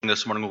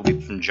This morning will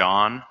be from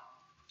John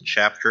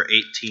chapter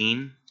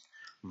 18,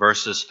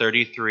 verses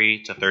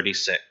 33 to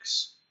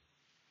 36.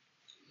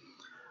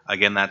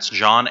 Again, that's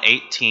John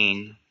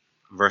 18,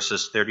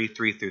 verses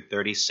 33 through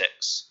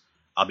 36.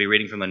 I'll be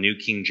reading from the New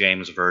King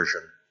James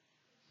Version.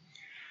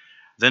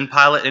 Then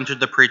Pilate entered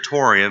the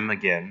praetorium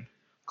again,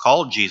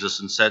 called Jesus,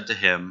 and said to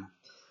him,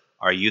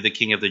 "Are you the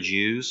king of the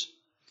Jews?"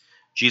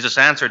 Jesus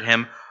answered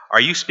him,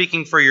 "Are you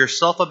speaking for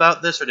yourself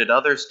about this, or did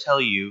others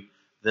tell you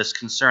this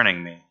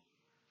concerning me?"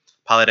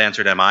 Pilate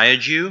answered, "Am I a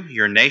Jew?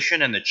 Your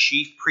nation and the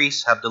chief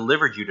priests have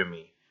delivered you to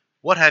me.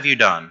 What have you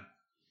done?"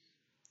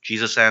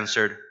 Jesus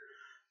answered,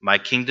 "My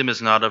kingdom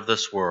is not of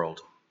this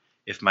world.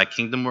 If my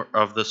kingdom were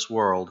of this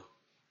world,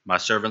 my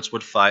servants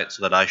would fight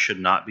so that I should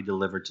not be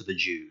delivered to the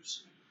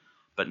Jews.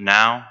 But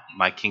now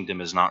my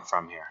kingdom is not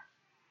from here."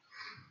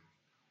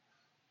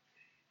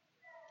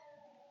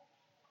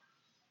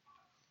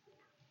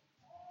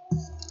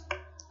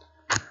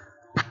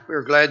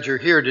 We're glad you're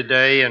here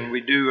today, and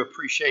we do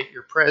appreciate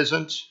your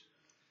presence.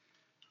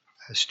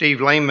 As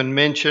Steve Lehman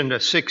mentioned, a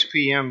 6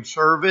 p.m.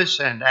 service,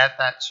 and at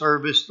that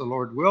service, the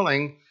Lord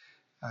willing,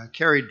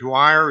 Carrie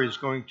Dwyer is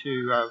going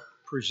to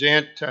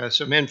present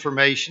some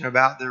information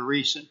about their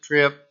recent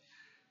trip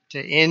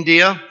to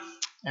India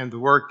and the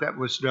work that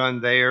was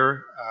done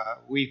there.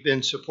 We've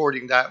been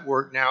supporting that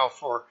work now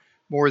for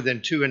more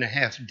than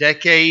 2.5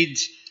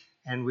 decades,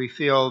 and we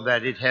feel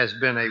that it has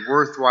been a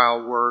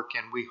worthwhile work,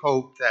 and we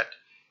hope that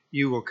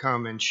you will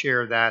come and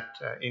share that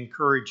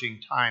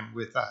encouraging time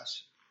with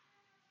us.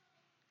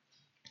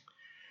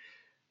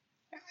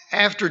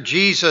 After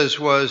Jesus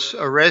was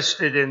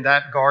arrested in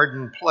that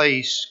garden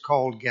place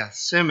called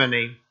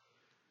Gethsemane,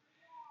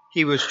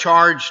 he was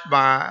charged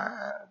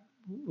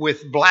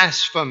with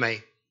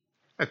blasphemy,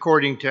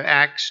 according to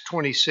Acts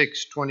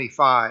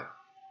 26:25.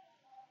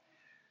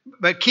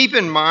 But keep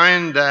in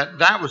mind that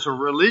that was a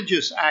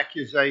religious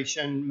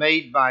accusation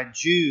made by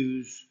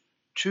Jews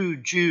to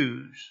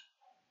Jews.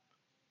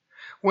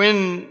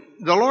 When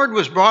the Lord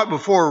was brought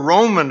before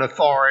Roman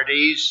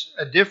authorities,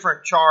 a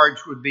different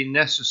charge would be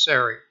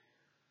necessary.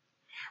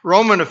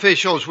 Roman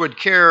officials would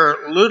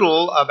care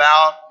little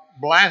about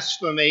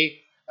blasphemy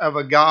of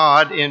a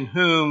God in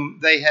whom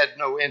they had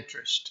no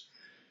interest.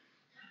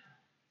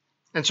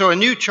 And so a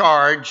new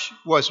charge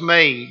was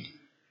made.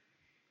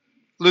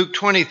 Luke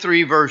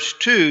 23 verse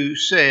 2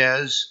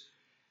 says,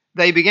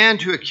 "They began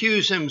to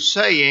accuse him,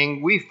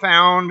 saying, 'We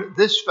found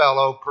this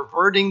fellow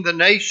perverting the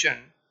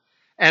nation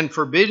and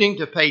forbidding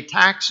to pay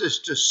taxes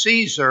to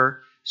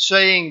Caesar,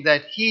 saying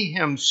that he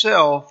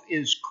himself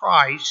is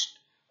Christ,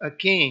 a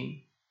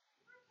king.'"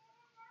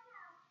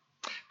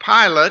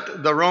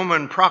 Pilate, the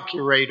Roman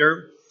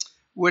procurator,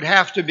 would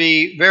have to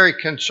be very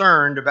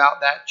concerned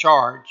about that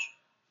charge.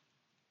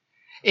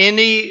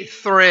 Any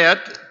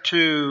threat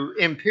to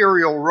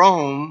imperial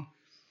Rome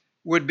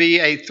would be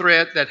a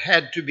threat that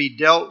had to be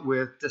dealt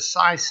with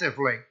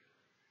decisively.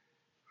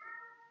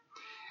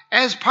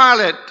 As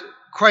Pilate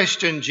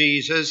questioned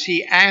Jesus,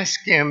 he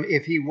asked him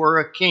if he were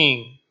a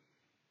king.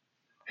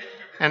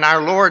 And our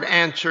Lord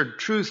answered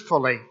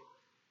truthfully.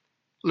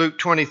 Luke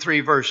 23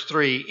 verse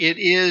 3, "It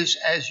is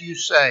as you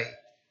say."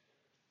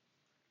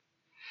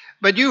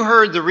 But you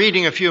heard the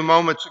reading a few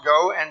moments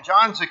ago, and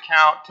John's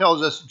account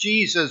tells us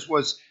Jesus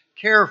was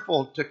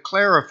careful to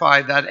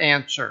clarify that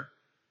answer.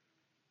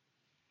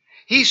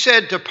 He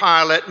said to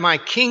Pilate, "My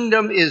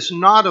kingdom is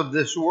not of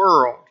this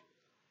world.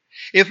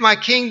 If my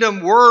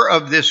kingdom were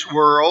of this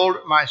world,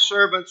 my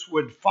servants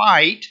would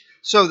fight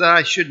so that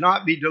I should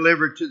not be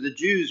delivered to the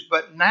Jews.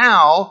 But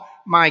now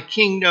my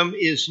kingdom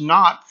is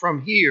not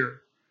from here."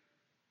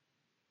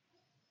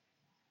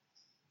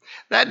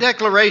 That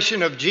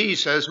declaration of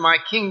Jesus, "My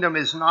kingdom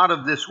is not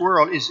of this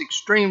world," is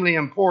extremely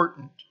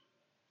important.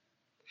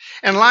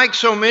 And like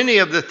so many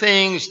of the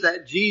things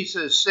that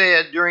Jesus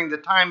said during the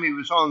time he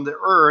was on the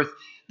earth,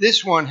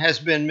 this one has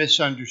been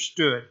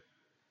misunderstood.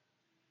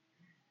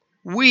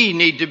 We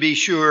need to be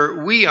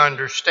sure we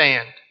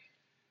understand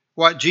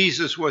what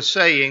Jesus was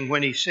saying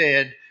when he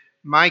said,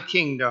 "My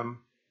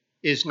kingdom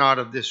is not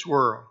of this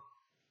world."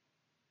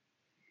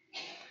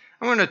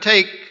 I'm going to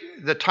take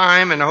the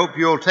time, and I hope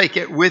you'll take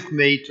it with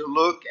me, to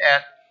look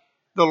at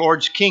the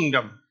Lord's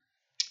kingdom.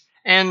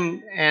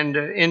 And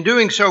in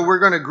doing so, we're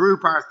going to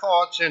group our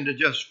thoughts into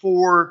just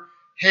 4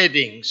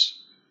 headings.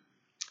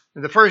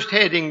 The first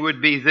heading would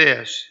be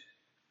this: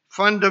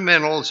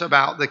 fundamentals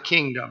about the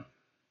kingdom.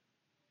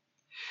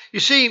 You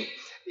see,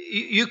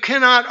 you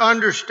cannot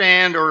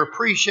understand or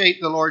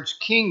appreciate the Lord's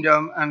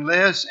kingdom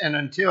unless and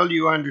until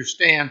you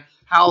understand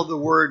how the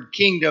word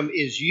kingdom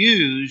is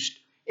used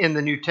in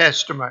the New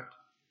Testament.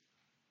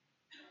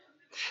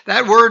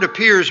 That word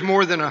appears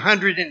more than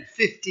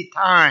 150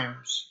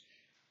 times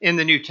in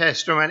the New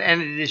Testament,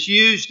 and it is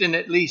used in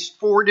at least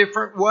 4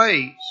 different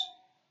ways.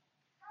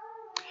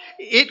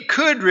 It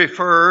could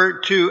refer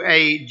to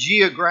a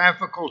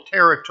geographical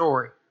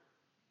territory.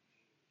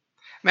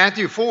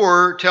 Matthew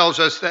 4 tells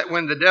us that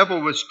when the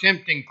devil was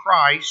tempting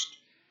Christ,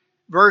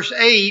 verse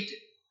 8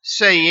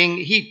 saying,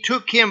 "He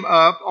took him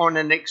up on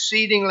an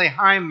exceedingly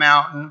high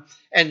mountain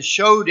and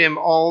showed him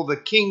all the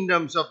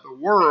kingdoms of the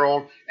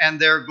world and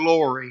their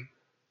glory.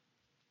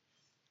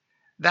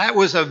 That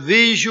was a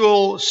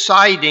visual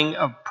sighting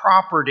of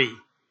property.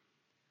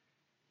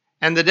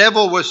 And the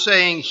devil was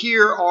saying,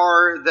 here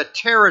are the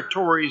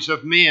territories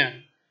of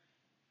men.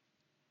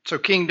 So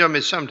kingdom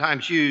is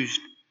sometimes used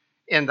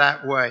in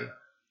that way.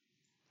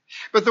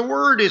 But the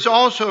word is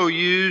also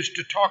used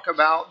to talk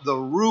about the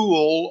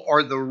rule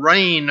or the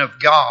reign of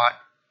God.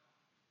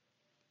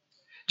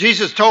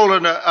 Jesus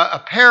told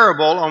a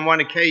parable on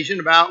one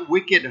occasion about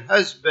wicked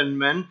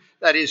husbandmen,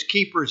 that is,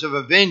 keepers of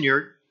a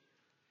vineyard.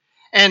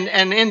 And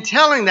in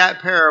telling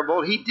that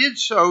parable, he did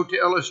so to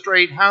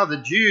illustrate how the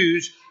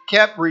Jews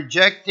kept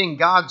rejecting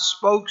God's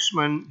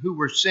spokesmen who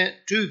were sent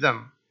to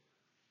them.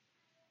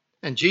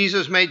 And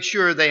Jesus made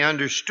sure they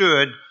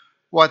understood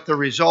what the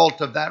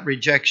result of that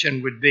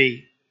rejection would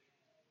be.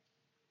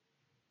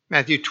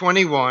 Matthew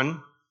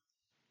 21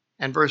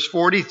 and verse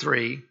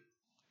 43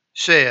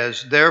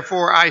 says,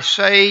 "Therefore I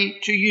say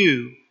to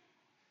you,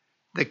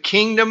 the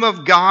kingdom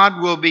of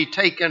God will be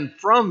taken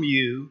from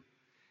you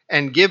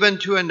and given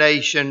to a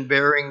nation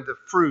bearing the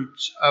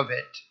fruits of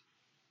it."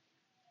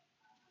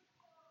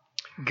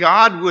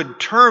 God would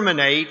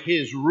terminate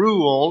his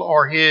rule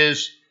or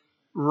his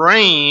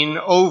reign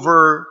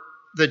over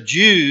the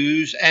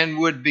Jews and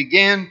would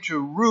begin to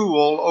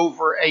rule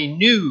over a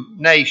new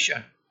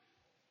nation.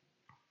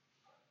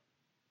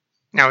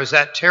 Now, is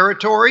that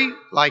territory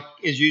like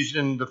is used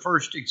in the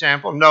first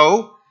example?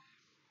 No,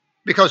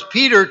 because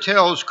Peter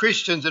tells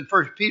Christians in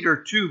 1 Peter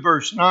 2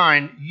 verse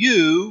 9,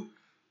 you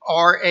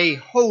are a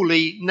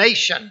holy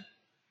nation.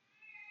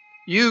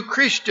 You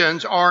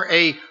Christians are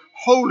a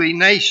holy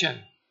nation.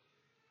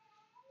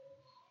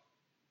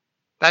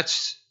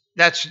 That's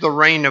the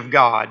reign of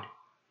God.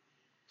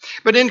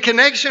 But in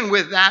connection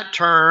with that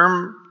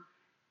term,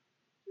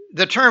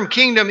 the term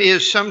kingdom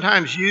is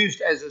sometimes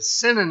used as a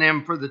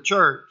synonym for the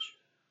church.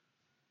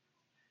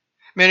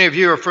 Many of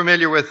you are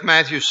familiar with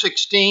Matthew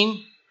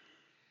 16.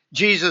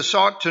 Jesus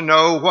sought to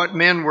know what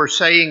men were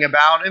saying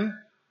about him.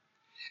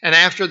 And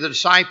after the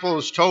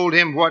disciples told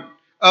him what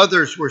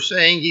others were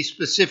saying, he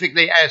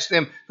specifically asked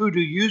them, "Who do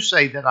you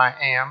say that I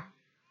am?"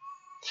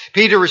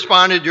 Peter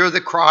responded, "You're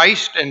the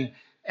Christ."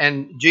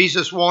 And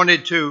Jesus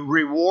wanted to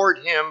reward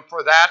him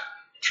for that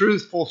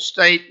truthful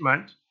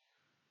statement.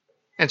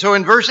 And so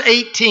in verse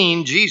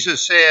 18,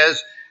 Jesus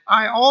says,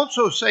 "I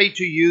also say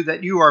to you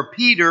that you are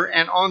Peter,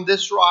 and on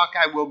this rock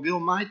I will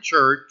build my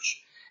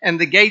church, and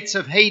the gates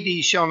of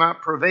Hades shall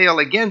not prevail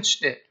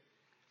against it.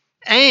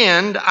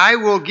 And I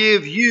will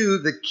give you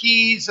the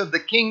keys of the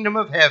kingdom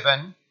of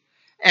heaven,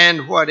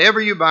 and whatever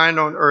you bind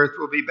on earth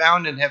will be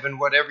bound in heaven,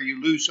 whatever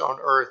you loose on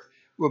earth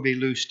will be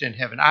loosed in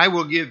heaven." I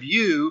will give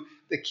you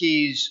the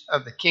keys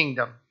of the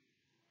kingdom.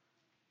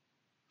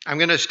 I'm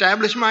going to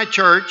establish my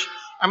church.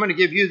 I'm going to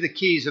give you the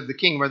keys of the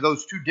kingdom. Are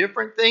those two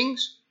different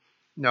things?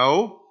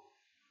 No.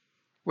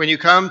 When you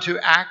come to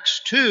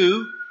Acts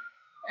 2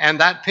 and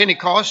that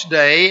Pentecost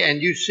day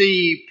and you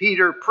see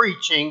Peter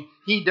preaching,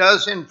 he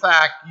does in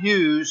fact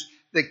use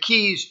the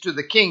keys to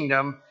the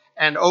kingdom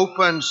and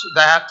opens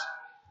that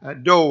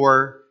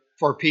door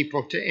for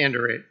people to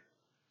enter it.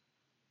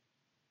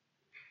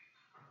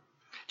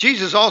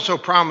 Jesus also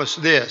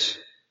promised this.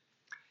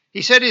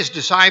 He said his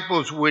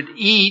disciples would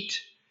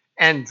eat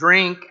and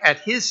drink at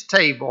his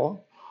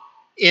table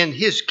in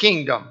his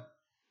kingdom.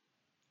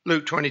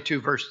 Luke 22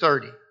 verse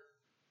 30.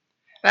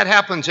 That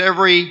happens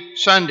every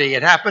Sunday.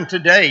 It happened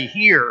today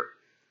here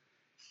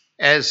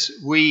as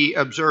we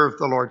observe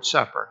the Lord's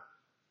Supper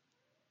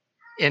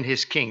in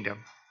his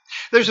kingdom.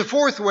 There's a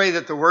fourth way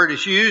that the word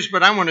is used,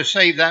 but I want to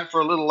save that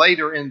for a little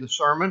later in the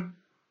sermon.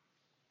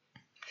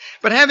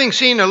 But having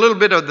seen a little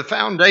bit of the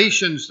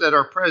foundations that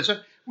are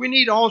present, we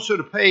need also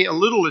to pay a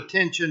little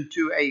attention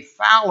to a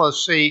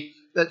fallacy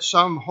that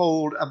some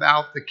hold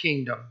about the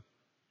kingdom.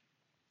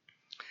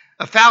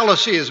 A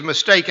fallacy is a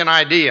mistaken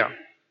idea.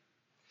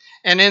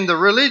 And in the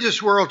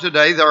religious world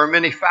today, there are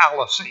many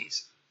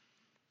fallacies.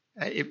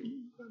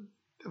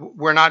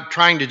 We're not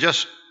trying to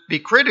just be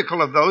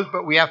critical of those,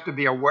 but we have to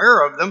be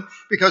aware of them,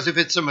 because if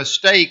it's a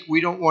mistake,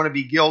 we don't want to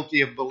be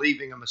guilty of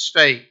believing a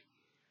mistake.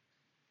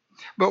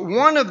 But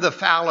one of the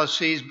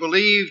fallacies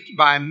believed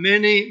by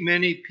many,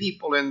 many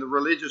people in the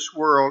religious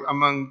world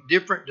among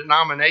different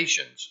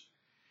denominations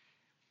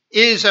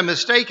is a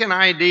mistaken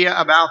idea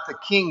about the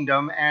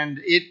kingdom, and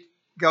it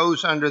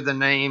goes under the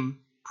name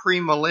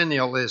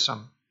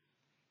premillennialism.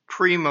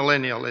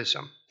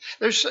 Premillennialism.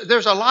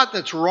 There's a lot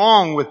that's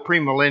wrong with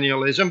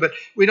premillennialism, but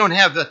we don't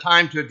have the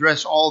time to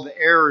address all the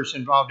errors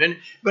involved in it.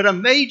 But a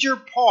major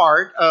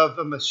part of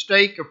the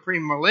mistake of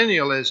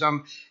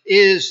premillennialism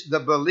is the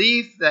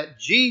belief that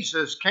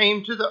Jesus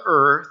came to the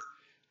earth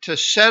to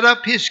set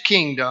up his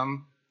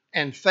kingdom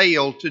and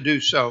failed to do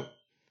so.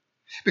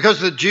 Because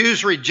the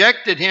Jews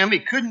rejected him, he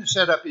couldn't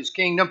set up his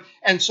kingdom,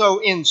 and so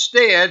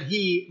instead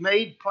he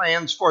made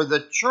plans for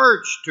the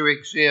church to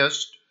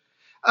exist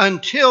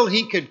until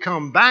he could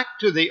come back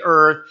to the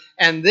earth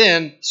and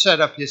then set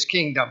up his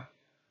kingdom.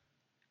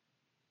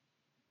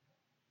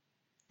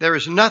 There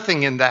is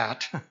nothing in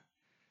that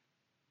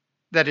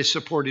that is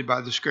supported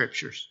by the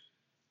Scriptures?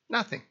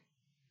 Nothing.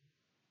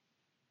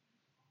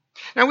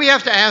 Now we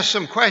have to ask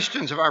some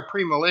questions of our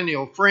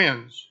premillennial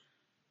friends.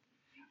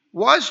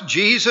 Was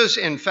Jesus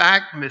in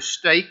fact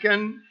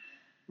mistaken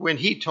when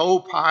he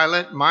told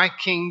Pilate, "My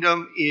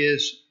kingdom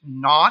is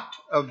not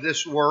of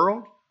this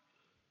world"?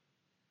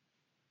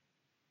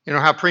 You know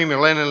how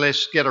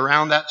premillennialists get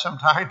around that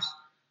sometimes?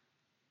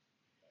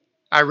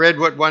 I read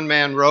what one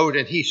man wrote,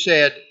 and he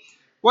said,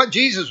 what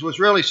Jesus was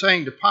really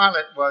saying to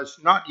Pilate was,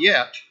 "Not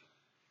yet.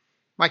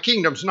 My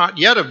kingdom's not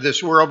yet of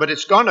this world, but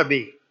it's going to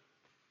be."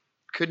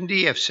 Couldn't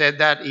he have said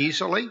that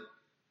easily?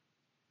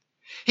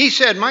 He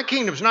said, "My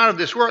kingdom's not of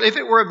this world. If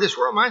it were of this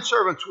world, my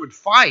servants would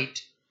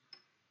fight,"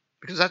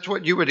 because that's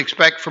what you would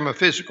expect from a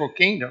physical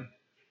kingdom.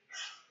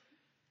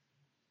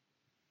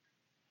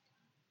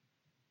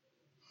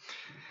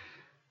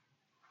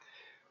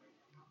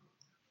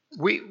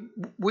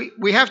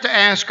 We have to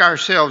ask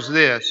ourselves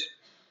this.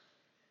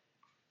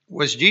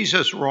 Was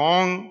Jesus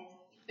wrong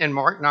in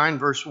Mark 9,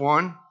 verse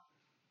 1?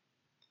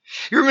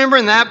 You remember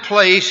in that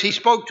place, he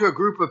spoke to a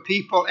group of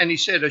people and he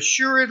said,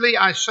 "Assuredly,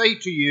 I say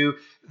to you,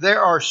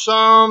 there are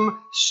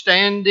some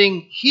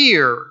standing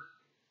here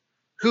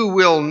who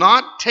will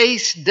not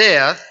taste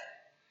death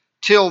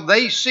till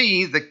they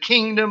see the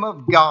kingdom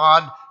of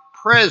God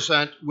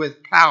present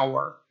with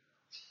power."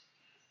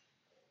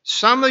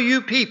 Some of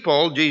you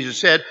people, Jesus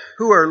said,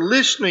 who are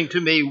listening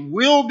to me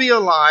will be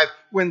alive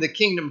when the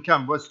kingdom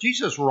comes. Was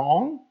Jesus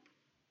wrong?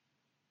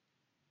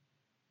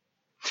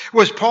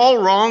 Was Paul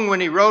wrong when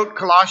he wrote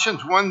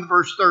Colossians 1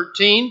 verse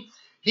 13?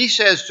 He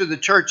says to the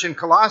church in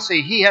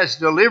Colossae, "He has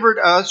delivered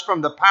us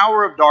from the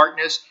power of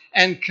darkness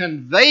and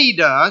conveyed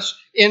us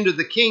into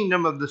the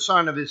kingdom of the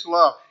Son of His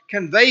love."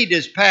 Conveyed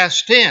is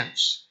past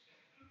tense.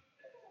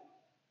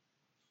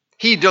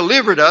 He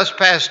delivered us,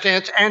 past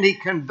tense, and he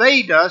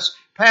conveyed us,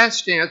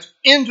 past tense,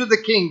 into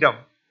the kingdom.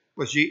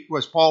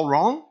 Was Paul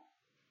wrong?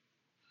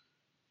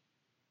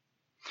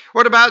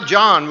 What about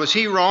John? Was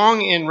he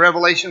wrong in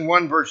Revelation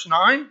 1 verse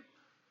 9?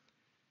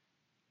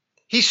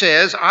 He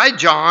says, "I,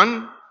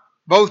 John,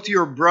 both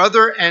your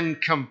brother and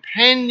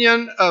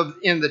companion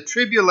in the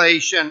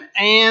tribulation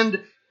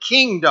and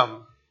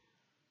kingdom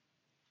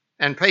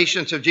and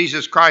patience of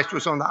Jesus Christ,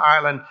 was on the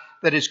island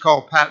that is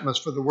called Patmos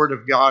for the word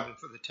of God and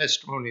for the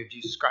testimony of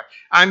Jesus Christ."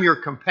 I'm your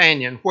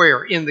companion.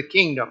 Where? In the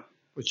kingdom.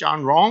 Was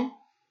John wrong?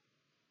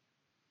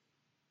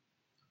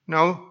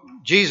 No,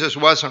 Jesus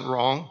wasn't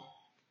wrong.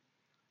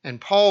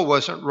 And Paul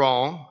wasn't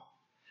wrong.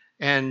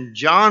 And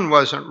John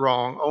wasn't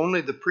wrong.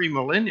 Only the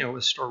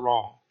premillennialists are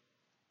wrong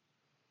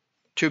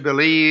to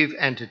believe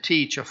and to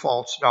teach a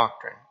false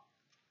doctrine.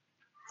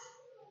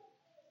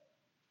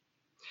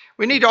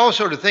 We need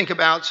also to think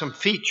about some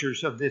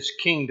features of this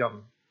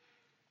kingdom.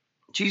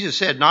 Jesus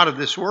said, "Not of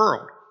this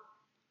world."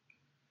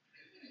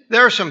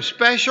 There are some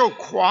special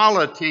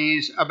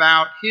qualities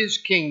about his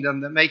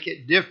kingdom that make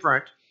it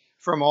different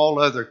from all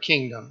other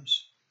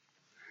kingdoms.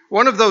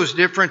 One of those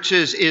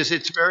differences is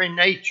its very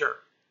nature.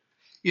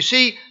 You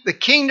see, the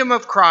kingdom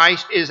of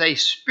Christ is a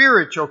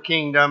spiritual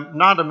kingdom,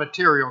 not a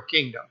material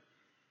kingdom.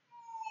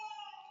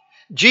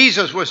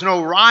 Jesus was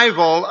no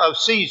rival of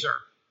Caesar,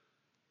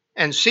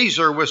 and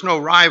Caesar was no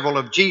rival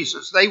of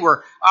Jesus. They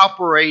were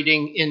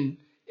operating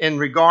in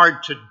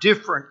regard to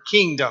different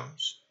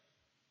kingdoms.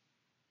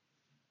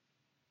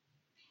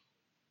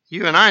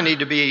 You and I need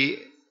to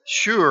be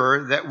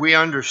sure that we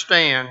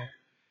understand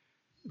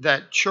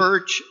that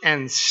church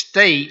and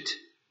state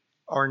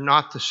are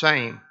not the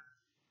same.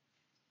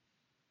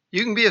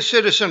 You can be a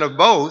citizen of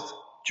both,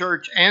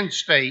 church and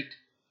state.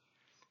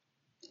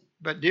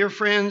 But dear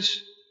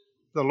friends,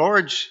 the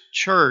Lord's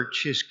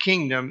church, his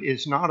kingdom,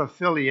 is not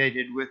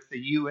affiliated with the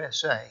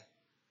USA.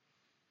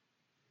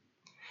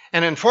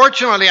 And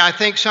unfortunately, I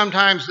think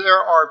sometimes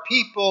there are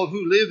people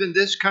who live in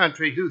this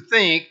country who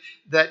think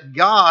that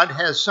God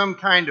has some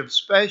kind of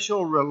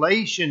special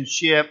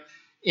relationship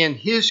in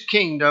his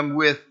kingdom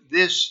with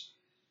this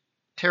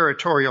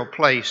territorial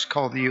place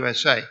called the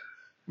USA.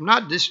 I'm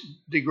not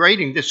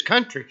degrading this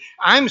country.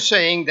 I'm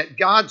saying that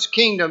God's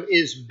kingdom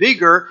is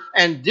bigger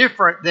and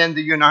different than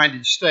the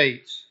United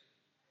States.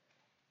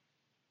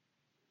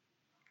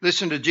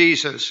 Listen to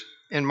Jesus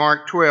in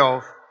Mark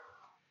 12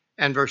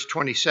 and verse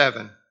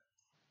 27.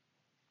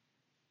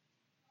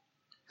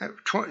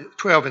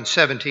 12 and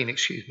 17,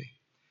 excuse me.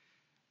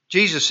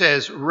 Jesus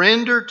says,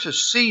 "Render to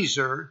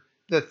Caesar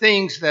the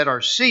things that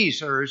are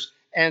Caesar's,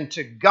 and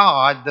to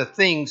God the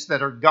things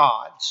that are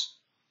God's."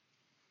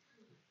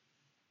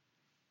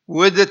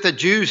 Would that the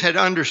Jews had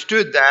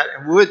understood that,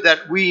 and would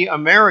that we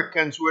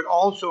Americans would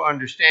also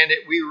understand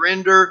it. We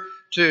render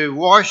to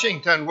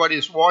Washington what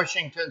is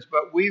Washington's,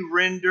 but we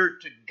render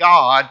to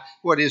God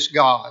what is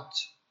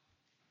God's.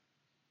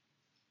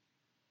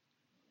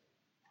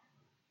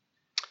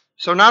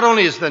 So not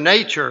only is the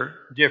nature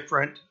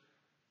different,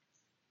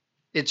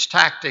 its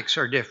tactics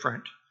are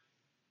different.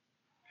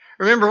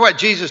 Remember what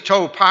Jesus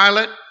told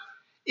Pilate?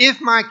 "If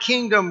my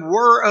kingdom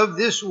were of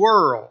this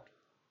world,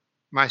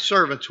 my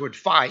servants would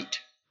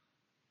fight."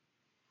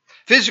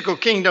 Physical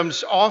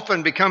kingdoms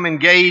often become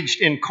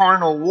engaged in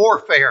carnal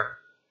warfare.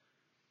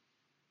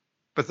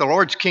 But the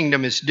Lord's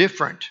kingdom is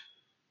different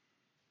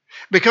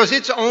because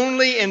it's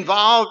only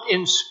involved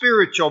in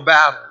spiritual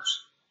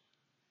battles.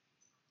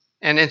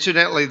 And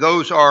incidentally,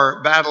 those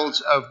are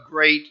battles of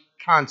great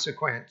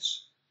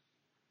consequence.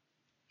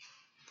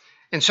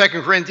 In 2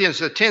 Corinthians,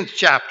 the 10th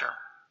chapter,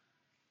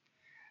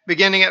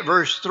 beginning at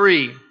verse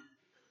 3,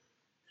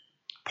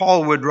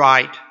 Paul would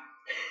write,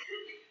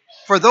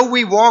 "For though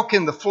we walk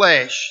in the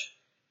flesh,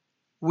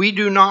 we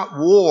do not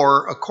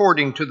war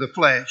according to the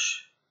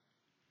flesh.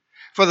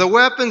 For the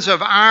weapons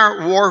of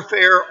our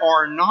warfare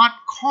are not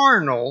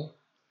carnal,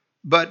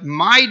 but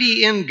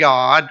mighty in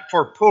God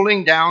for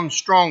pulling down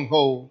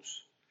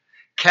strongholds,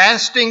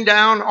 casting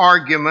down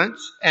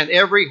arguments and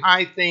every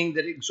high thing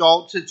that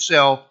exalts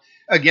itself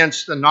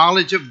against the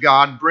knowledge of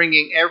God,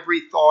 bringing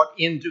every thought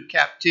into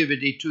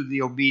captivity to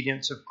the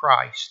obedience of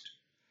Christ."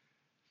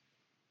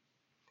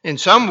 In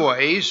some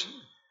ways,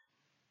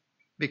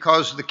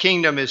 because the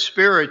kingdom is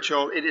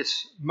spiritual, it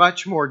is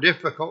much more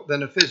difficult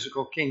than a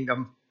physical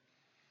kingdom.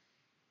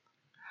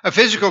 A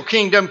physical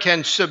kingdom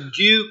can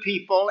subdue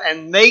people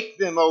and make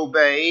them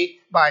obey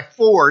by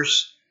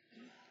force.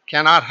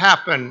 Cannot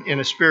happen in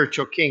a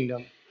spiritual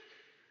kingdom.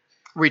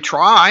 We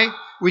try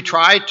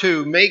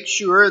to make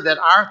sure that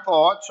our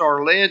thoughts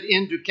are led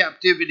into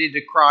captivity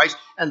to Christ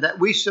and that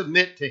we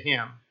submit to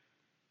Him.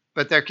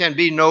 But there can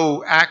be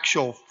no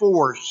actual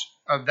force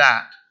of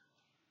that.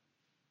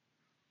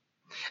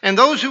 And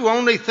those who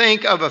only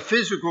think of a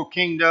physical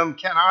kingdom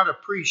cannot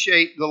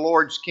appreciate the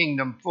Lord's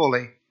kingdom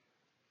fully.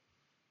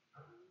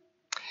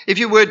 If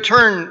you would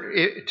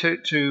turn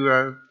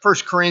to 1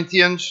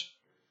 Corinthians.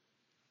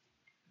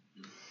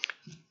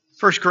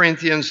 1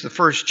 Corinthians, the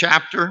first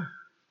chapter.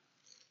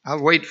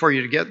 I'll wait for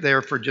you to get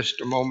there for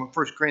just a moment.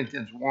 1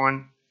 Corinthians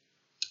 1.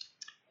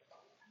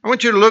 I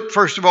want you to look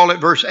first of all at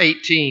verse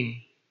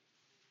 18.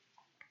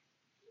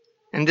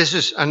 And this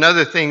is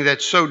another thing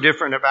that's so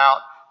different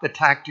about the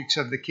tactics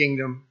of the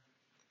kingdom.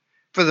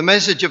 "For the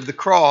message of the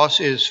cross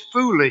is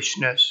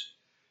foolishness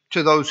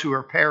to those who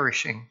are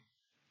perishing.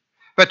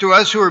 But to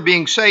us who are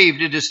being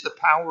saved, it is the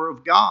power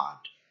of God."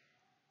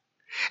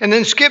 And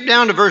then skip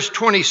down to verse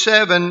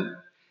 27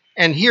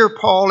 and hear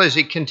Paul as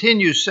he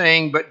continues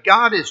saying, "But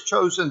God has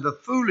chosen the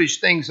foolish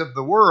things of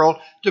the world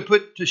to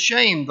put to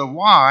shame the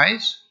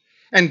wise.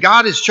 And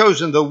God has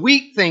chosen the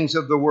weak things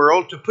of the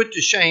world to put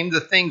to shame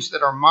the things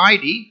that are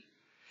mighty.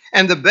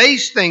 And the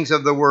base things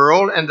of the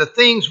world and the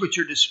things which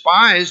are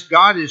despised,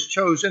 God has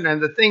chosen,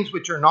 and the things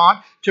which are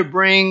not, to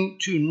bring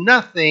to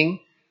nothing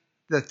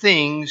the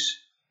things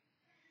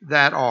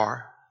that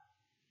are,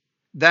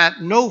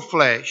 that no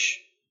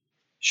flesh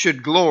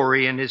should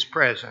glory in His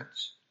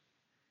presence."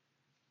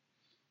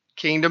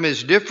 Kingdom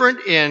is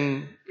different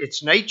in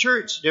its nature,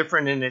 it's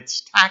different in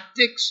its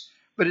tactics,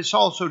 but it's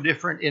also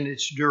different in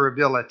its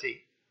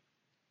durability.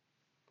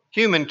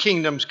 Human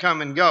kingdoms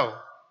come and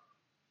go.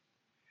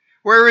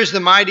 Where is the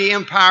mighty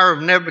empire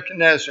of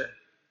Nebuchadnezzar?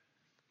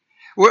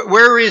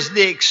 Where is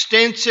the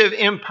extensive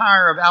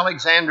empire of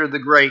Alexander the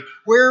Great?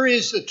 Where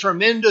is the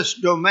tremendous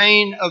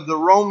domain of the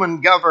Roman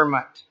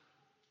government?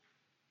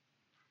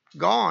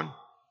 Gone.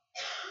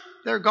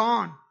 They're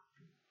gone.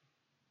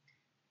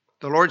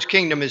 The Lord's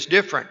kingdom is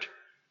different.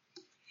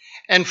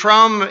 And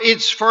from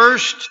its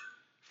first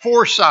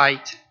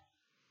foresight,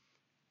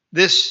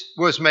 this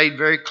was made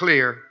very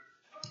clear.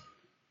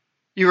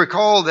 You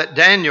recall that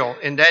Daniel,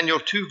 in Daniel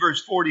 2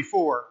 verse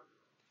 44,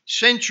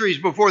 centuries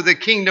before the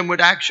kingdom would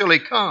actually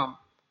come,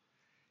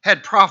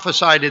 had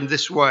prophesied in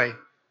this way.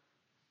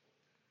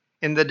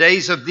 "In the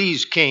days of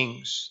these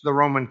kings," the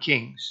Roman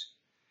kings,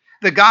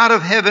 "the God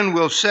of heaven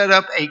will set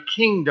up a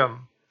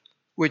kingdom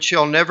which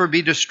shall never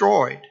be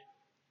destroyed.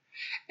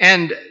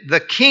 And the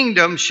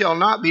kingdom shall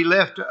not be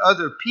left to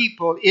other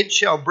people. It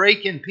shall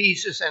break in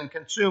pieces and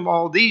consume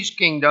all these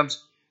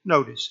kingdoms."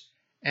 Notice,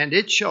 "and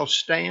it shall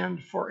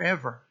stand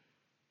forever."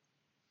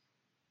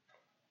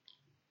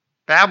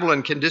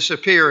 Babylon can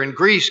disappear, and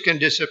Greece can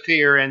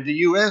disappear, and the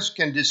U.S.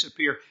 can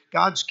disappear.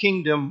 God's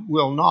kingdom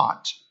will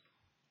not.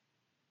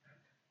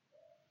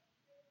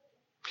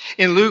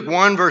 In Luke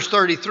 1, verse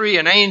 33,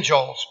 an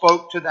angel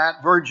spoke to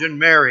that Virgin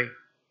Mary,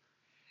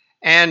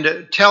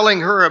 and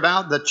telling her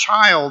about the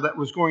child that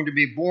was going to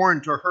be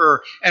born to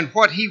her and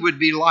what he would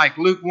be like.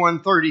 Luke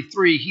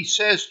 1:33, he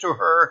says to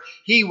her,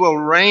 "He will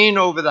reign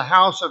over the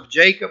house of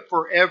Jacob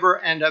forever,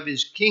 and of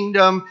his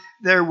kingdom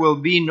there will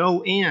be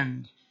no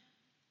end."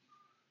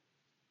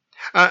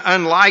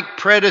 Unlike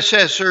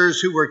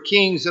predecessors who were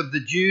kings of the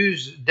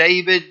Jews,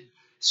 David,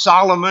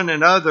 Solomon,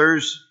 and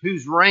others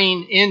whose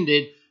reign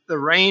ended, the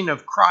reign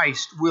of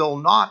Christ will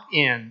not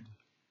end.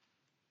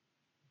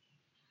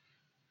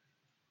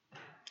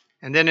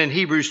 And then in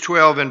Hebrews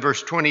 12 and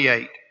verse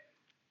 28,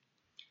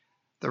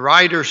 the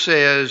writer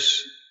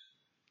says,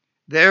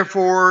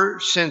 "Therefore,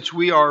 since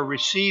we are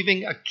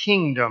receiving a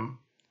kingdom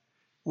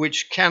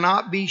which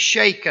cannot be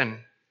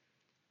shaken,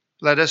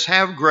 let us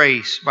have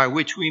grace by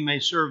which we may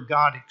serve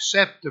God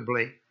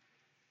acceptably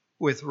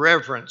with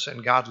reverence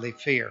and godly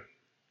fear."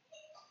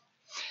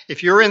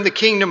 If you're in the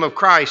kingdom of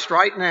Christ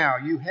right now,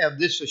 you have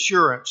this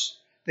assurance: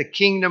 the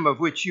kingdom of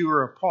which you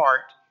are a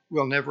part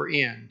will never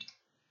end.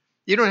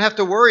 You don't have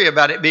to worry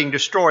about it being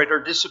destroyed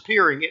or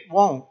disappearing. It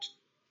won't.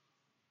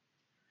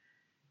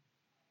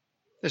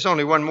 There's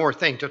only one more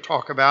thing to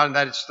talk about, and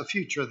that is the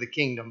future of the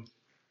kingdom.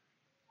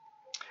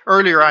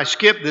 Earlier, I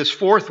skipped this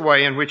fourth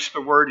way in which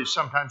the word is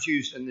sometimes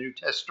used in the New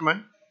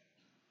Testament.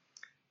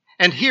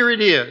 And here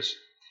it is.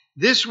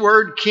 This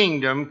word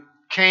kingdom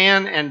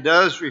can and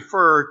does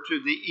refer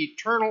to the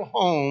eternal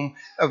home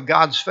of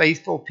God's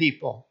faithful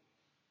people.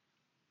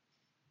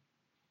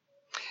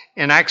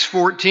 In Acts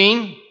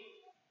 14,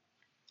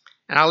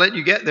 and I'll let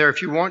you get there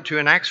if you want to,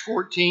 in Acts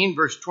 14,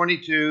 verse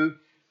 22,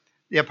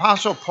 the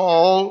Apostle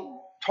Paul,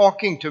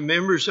 talking to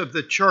members of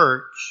the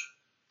church,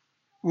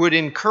 would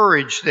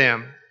encourage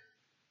them.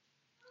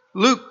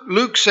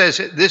 Luke says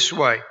it this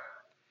way,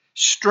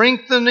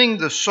 strengthening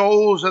the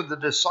souls of the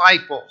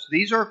disciples,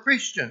 these are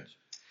Christians,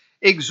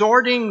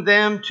 exhorting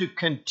them to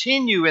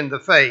continue in the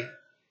faith,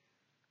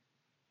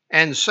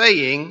 and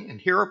saying, and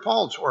here are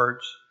Paul's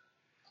words,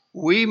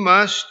 we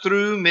must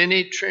through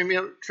many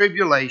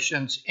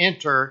tribulations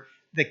enter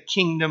the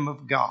kingdom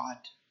of God.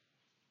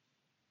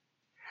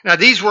 Now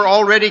these were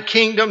already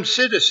kingdom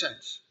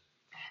citizens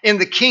in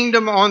the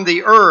kingdom on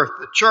the earth,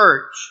 the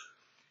church.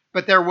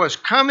 But there was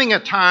coming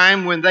a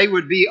time when they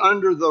would be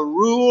under the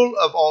rule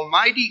of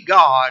Almighty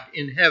God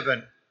in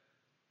heaven.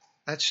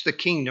 That's the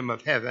kingdom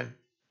of heaven.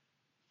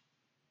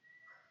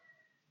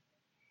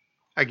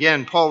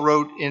 Again, Paul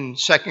wrote in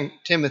 2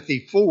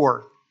 Timothy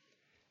 4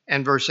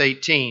 and verse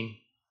 18,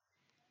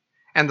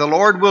 and the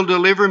Lord will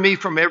deliver me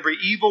from every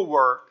evil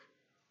work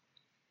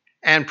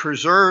and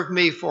preserve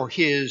me for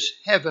his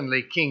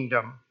heavenly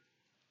kingdom.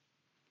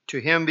 To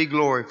him be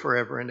glory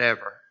forever and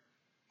ever.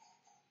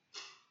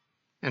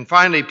 And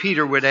finally,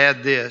 Peter would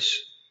add this,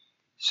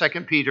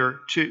 2 Peter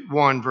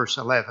 1, verse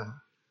 11.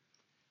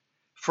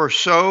 For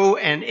so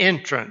an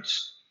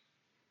entrance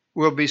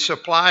will be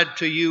supplied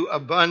to you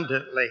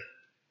abundantly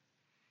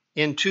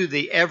into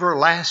the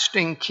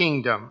everlasting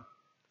kingdom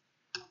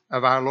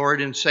of our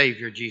Lord and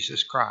Savior,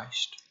 Jesus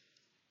Christ.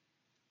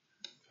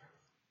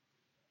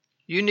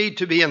 You need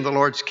to be in the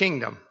Lord's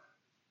kingdom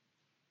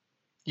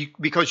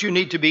because you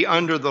need to be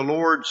under the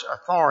Lord's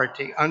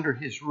authority, under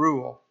his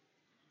rule.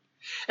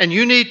 And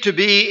you need to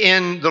be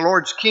in the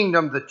Lord's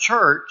kingdom, the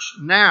church,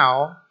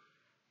 now,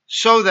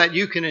 so that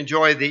you can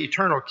enjoy the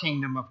eternal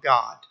kingdom of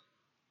God.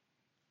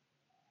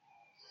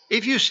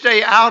 If you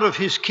stay out of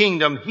his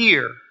kingdom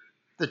here,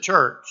 the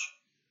church,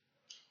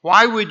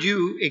 why would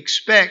you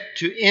expect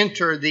to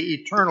enter the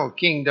eternal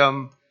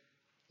kingdom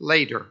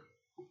later?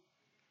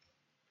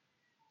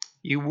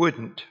 You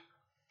wouldn't.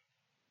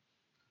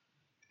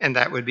 And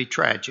that would be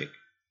tragic.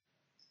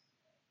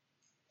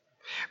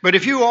 But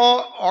if you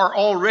all are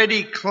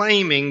already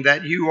claiming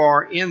that you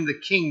are in the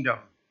kingdom,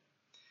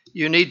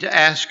 you need to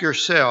ask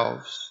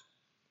yourselves,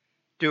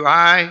 do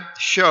I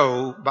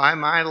show by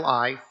my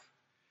life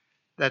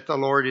that the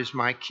Lord is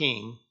my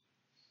King?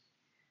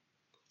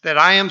 That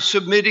I am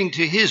submitting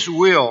to his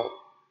will?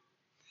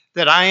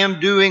 That I am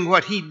doing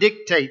what he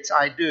dictates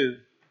I do?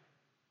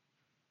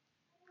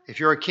 If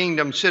you're a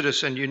kingdom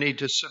citizen, you need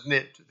to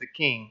submit to the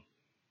King.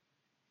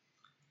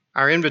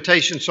 Our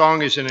invitation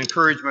song is an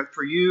encouragement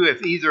for you.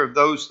 If either of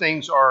those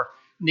things are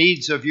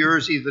needs of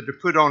yours, either to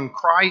put on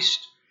Christ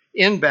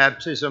in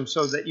baptism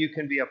so that you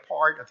can be a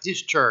part of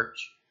his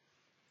church,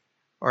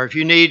 or if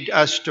you need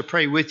us to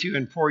pray with you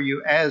and for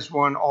you as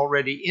one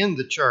already in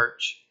the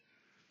church,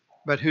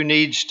 but who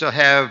needs to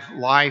have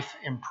life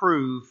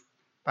improve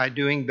by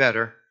doing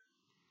better,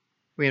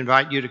 we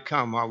invite you to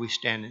come while we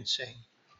stand and sing.